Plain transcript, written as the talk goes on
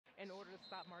order to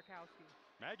stop Markowski.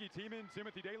 Maggie Tiemann,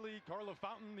 Timothy Daly, Carla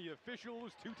Fountain, the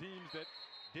officials, two teams that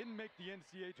didn't make the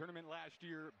NCAA tournament last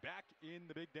year, back in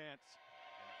the big dance.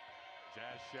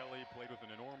 Jazz Shelley played with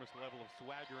an enormous level of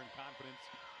swagger and confidence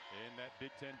in that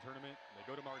Big Ten tournament. They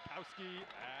go to Markowski.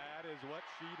 That is what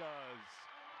she does.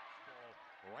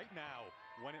 Right now,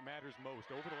 when it matters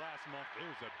most. Over the last month,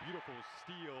 there's a beautiful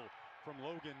steal from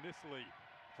Logan Nisley,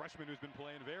 freshman who's been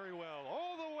playing very well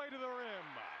all the way to the rim.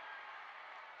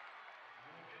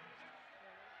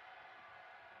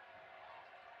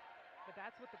 But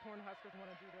that's what the Cornhuskers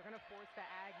want to do. They're going to force the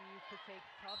Aggies to take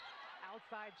tough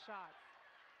outside shots.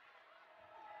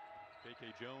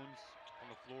 KK Jones on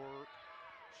the floor.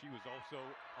 She was also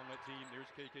on that team. There's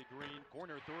KK Green.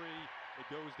 Corner three. It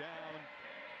goes down.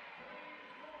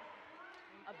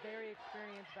 A very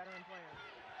experienced veteran player.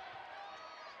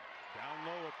 Down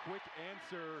low, a quick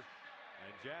answer.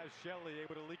 And Jazz Shelley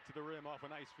able to leak to the rim off a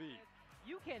nice feed.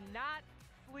 You cannot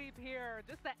sleep here.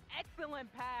 Just an excellent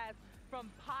pass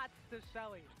from Potts to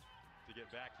Shelley. To get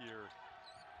back here,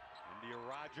 India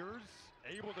Rogers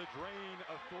able to drain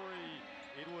a three.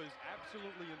 It was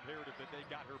absolutely imperative that they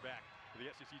got her back for the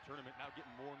SEC tournament, now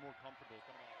getting more and more comfortable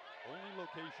coming out. Only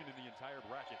location in the entire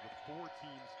bracket with 4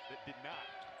 teams that did not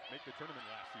make the tournament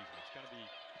last season. It's going to be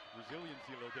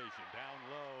resiliency location. Down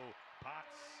low,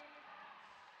 Potts.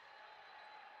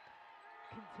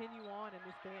 Continue on in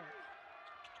this dance.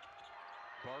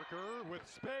 Barker with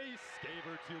space, gave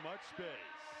her too much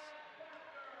space.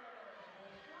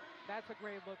 That's a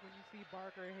great look when you see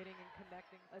Barker hitting and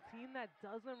connecting. A team that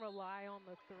doesn't rely on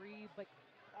the three, but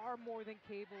are more than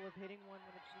capable of hitting one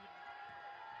when it's needed.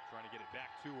 Trying to get it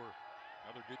back to her.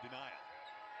 Another good denial.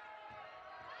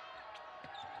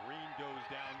 Green goes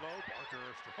down low. Barker,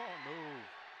 a strong move.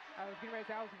 I was getting ready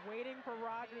to say, I was waiting for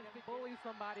Rogers to bully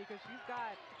somebody because she's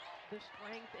got the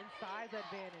strength and size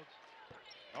advantage.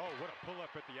 Oh, what a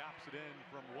pull-up at the opposite end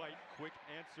from White. Quick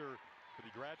answer for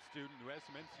the grad student who has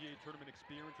some NCAA tournament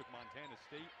experience with Montana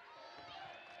State.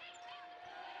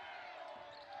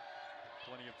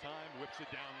 Plenty of time, whips it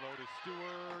down low to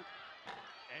Stewart,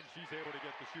 and she's able to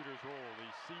get the shooter's roll, the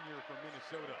senior from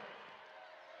Minnesota.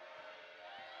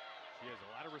 She has a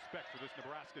lot of respect for this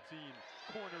Nebraska team.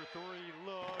 Corner three,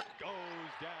 look,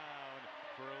 goes down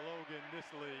for Logan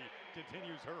Nisley,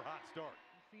 continues her hot start.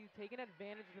 You see, taking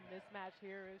advantage of the mismatch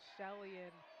here is Shelley,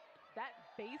 and that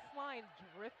baseline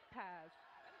drift pass.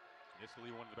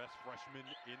 Nisley, one of the best freshmen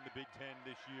in the Big Ten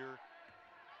this year.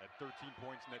 At 13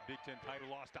 points in that Big Ten title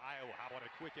loss to Iowa. How about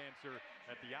a quick answer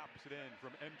at the opposite end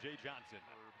from MJ Johnson?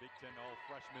 Her Big Ten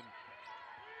all-freshman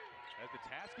has the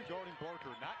task of guarding Barker.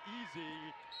 Not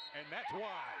easy, and that's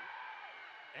why.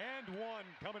 And one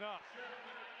coming up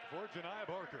for Janiah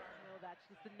Barker. You know, that's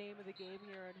just the name of the game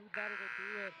here, and who better to do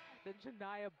it than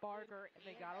Janiah Barker? And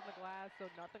they got on the glass, so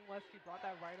nothing less. She brought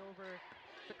that right over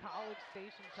to College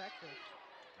Station, Texas.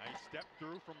 Nice step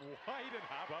through from White, and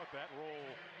how about that roll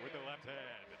with the left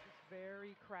hand? Just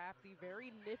very crafty, very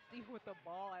nifty with the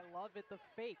ball. I love it, the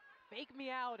fake. Fake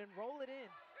me out and roll it in.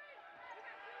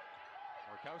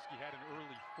 Markowski had an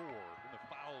early 4, then the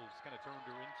fouls kind of turned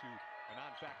her into a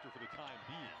non-factor for the time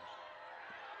being.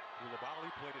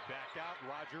 Koulibaly played it back out.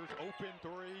 Rogers, open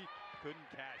three, couldn't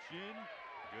cash in.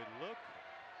 Good look.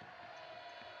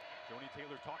 Joni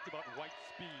Taylor talked about White's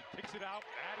speed, kicks it out.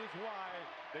 That is why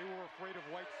they were afraid of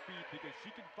White's speed, because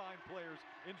she can find players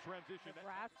in transition.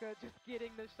 Nebraska just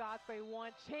getting the shots they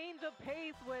want. Change of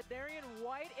pace with Darian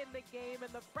White in the game,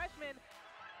 and the freshman.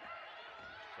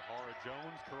 Sahara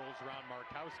Jones curls around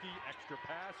Markowski, extra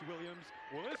pass, Williams.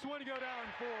 Will this one go down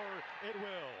for? It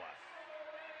will.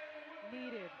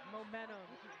 Needed momentum,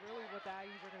 which is really what the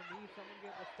Aggies are going to need. Someone to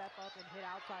be able to step up and hit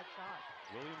outside shots.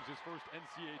 Williams' first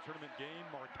NCAA tournament game.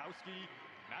 Markowski,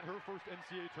 not her first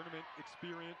NCAA tournament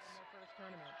experience. In her first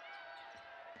tournament.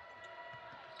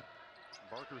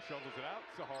 Barker shovels it out.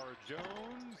 Sahara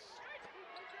Jones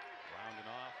rounding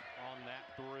off on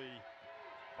that three.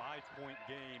 5-point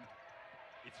game.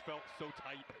 It's felt so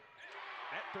tight.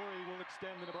 That three will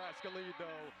extend the Nebraska lead,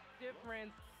 though.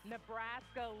 Difference.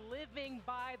 Nebraska living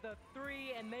by the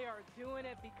three, and they are doing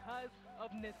it because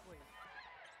of Nisley.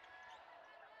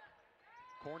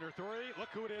 Corner three.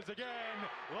 Look who it is again.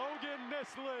 Logan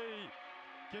Nisley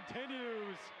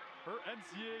continues her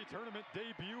NCAA tournament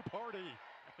debut party.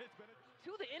 It's been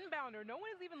to the inbounder. No one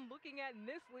is even looking at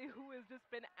Nisley, who has just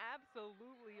been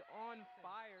absolutely on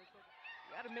fire. So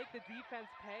you got to make the defense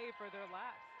pay for their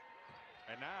laps.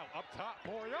 And now up top,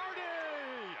 Moriarty!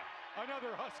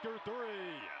 Another Husker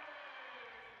three.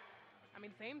 I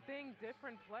mean, same thing,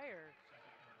 different player.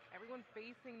 Everyone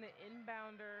facing the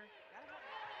inbounder.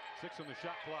 6 on the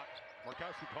shot clock.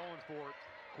 Markowski calling for it.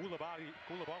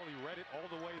 Koulibaly read it all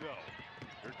the way, though.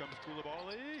 Here comes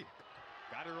Koulibaly.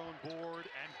 Got her own board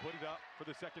and put it up for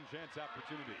the second chance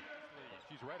opportunity.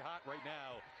 She's red hot right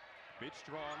now. Bit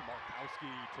strong. Markowski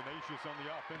tenacious on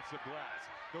the offensive glass.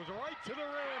 Goes right to the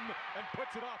rim and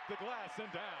puts it off the glass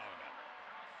and down.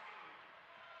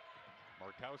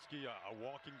 Markowski, a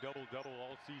walking double-double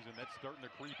all season. That's starting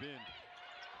to creep in.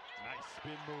 Nice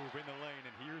spin move in the lane,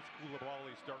 and here's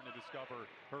Koulibaly starting to discover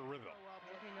her rhythm.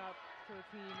 Looking up to a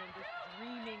team and just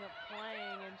dreaming of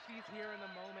playing, and she's here in the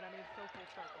moment. I mean, it's so full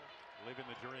circle. Living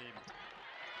the dream.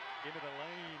 Into the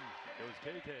lane goes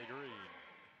KK Green.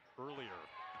 Earlier,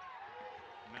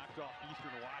 knocked off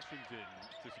Eastern Washington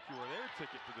to secure their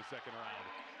ticket to the second round.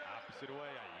 Opposite way,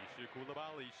 Aisha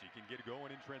Koulibaly. She can get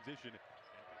going in transition.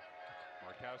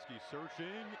 Markowski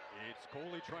searching. It's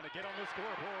Coley trying to get on the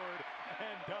scoreboard,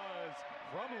 and does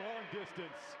from long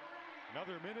distance.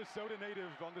 Another Minnesota native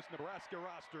on this Nebraska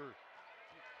roster.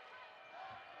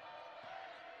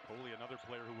 Coley, another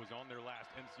player who was on their last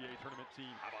NCAA tournament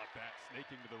team. How about that?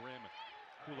 Snaking to the rim.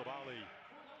 Koulibaly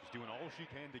just doing all she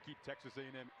can to keep Texas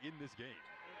A&M in this game.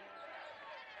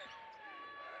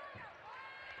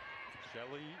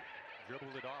 Shelley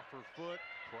dribbled it off her foot.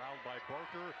 Corralled by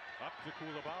Barker. Up to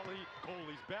Koulibaly.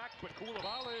 Coley's back, but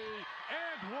Koulibaly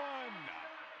and one.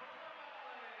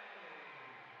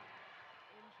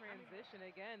 In transition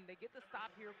again, they get the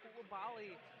stop here.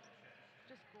 Koulibaly,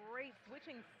 just great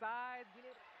switching sides.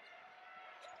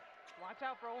 Watch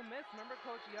out for Ole Miss. Remember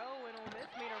Coach Yo and Ole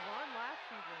Miss made a run last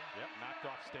season. Yep, knocked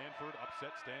off Stanford,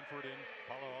 upset Stanford in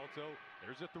Palo Alto.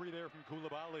 There's a three there from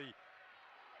Koulibaly.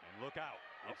 And look out,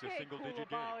 it's a single-digit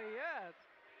game. Yes.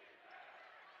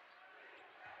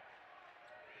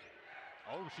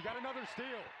 Oh, she got another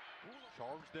steal.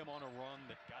 Charged them on a run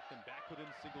that got them back within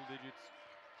single digits.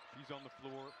 She's on the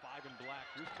floor, 5 in black.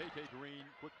 Here's KK Green,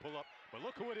 quick pull-up. But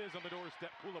look who it is on the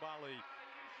doorstep, Koulibaly.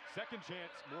 Second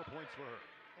chance, more points for her.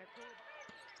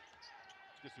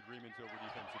 Disagreements over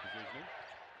defensive positioning.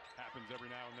 Happens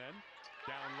every now and then.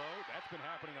 Down low, that's been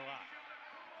happening a lot.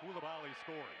 Koulibaly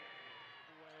scoring.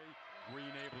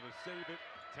 Green able to save it.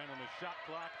 10 on the shot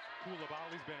clock.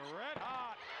 Koulibaly's been red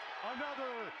hot.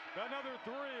 Another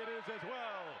three it is as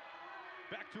well.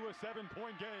 Back to a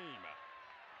 7-point game.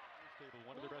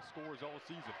 One of their best scorers all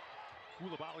season.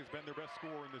 Koulibaly's been their best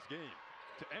scorer in this game.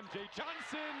 To MJ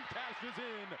Johnson, cashes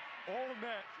in. All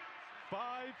net.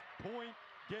 5-point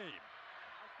game.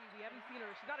 We haven't seen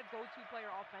her. She's not a go-to player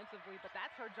offensively, but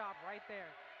that's her job right there,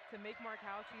 to make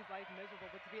Markowski's life miserable,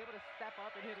 but to be able to step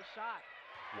up and hit a shot.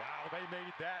 Wow, they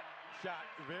made that shot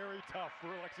very tough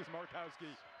for Alexis Markowski.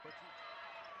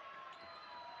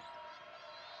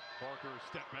 Barker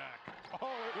step back.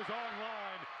 Oh, it was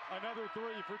online. Another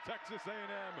three for Texas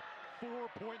A&M.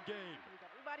 4-point game.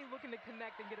 Everybody looking to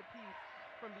connect and get a piece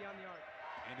from beyond the arc.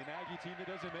 And an Aggie team that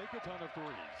doesn't make a ton of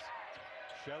threes.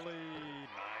 Shelley,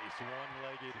 nice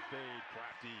one-legged fade,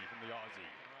 crafty from the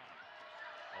Aussie.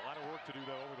 A lot of work to do,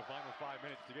 though, over the final 5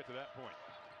 minutes to get to that point.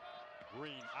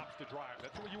 Green opts to drive.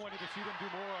 That's what you wanted to see them do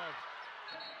more of.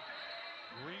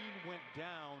 Green went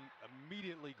down,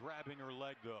 immediately grabbing her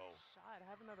leg, though. Shot,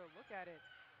 have another look at it.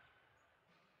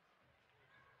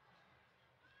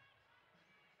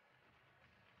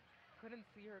 Couldn't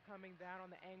see her coming down on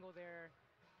the angle there,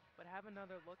 but have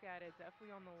another look at it.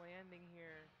 Definitely on the landing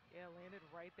here. Yeah, landed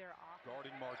right there off.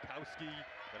 Guarding Markowski.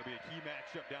 That'll be a key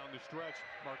matchup down the stretch.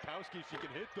 Markowski, she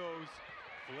can hit those.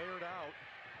 Flared out.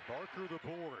 Barker the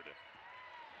board.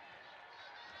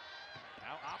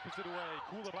 Now opposite way.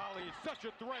 Koulibaly is such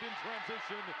a threat in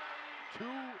transition.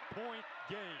 2-point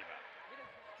game.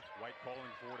 White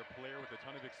calling for it, a player with a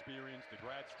ton of experience, the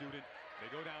grad student. They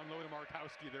go down low to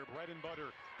Markowski, their bread and butter.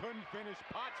 Couldn't finish.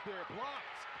 Potts there,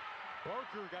 blocked.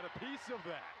 Barker got a piece of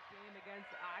that. Game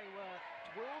against Iowa.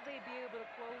 Will they be able to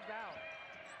close out?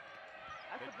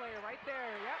 That's the player right there.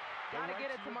 Yep. Gotta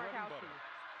get it to Markowski.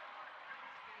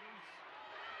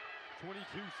 22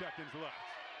 seconds left.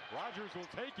 Rogers will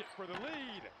take it for the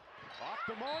lead. Off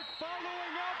the mark,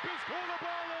 following up is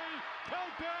Koulibaly.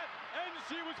 Count that, and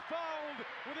she was fouled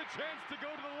with a chance to go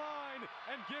to the line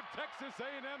and give Texas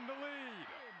A&M the lead.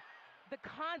 The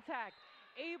contact,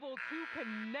 able to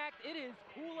connect. It is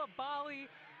Koulibaly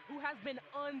who has been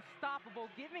unstoppable,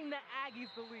 giving the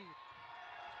Aggies the lead.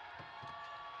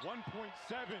 1.7.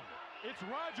 It's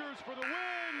Rogers for the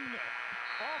win.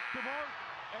 Off the mark,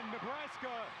 and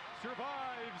Nebraska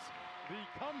survives the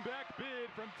comeback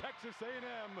bid from Texas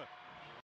A&M.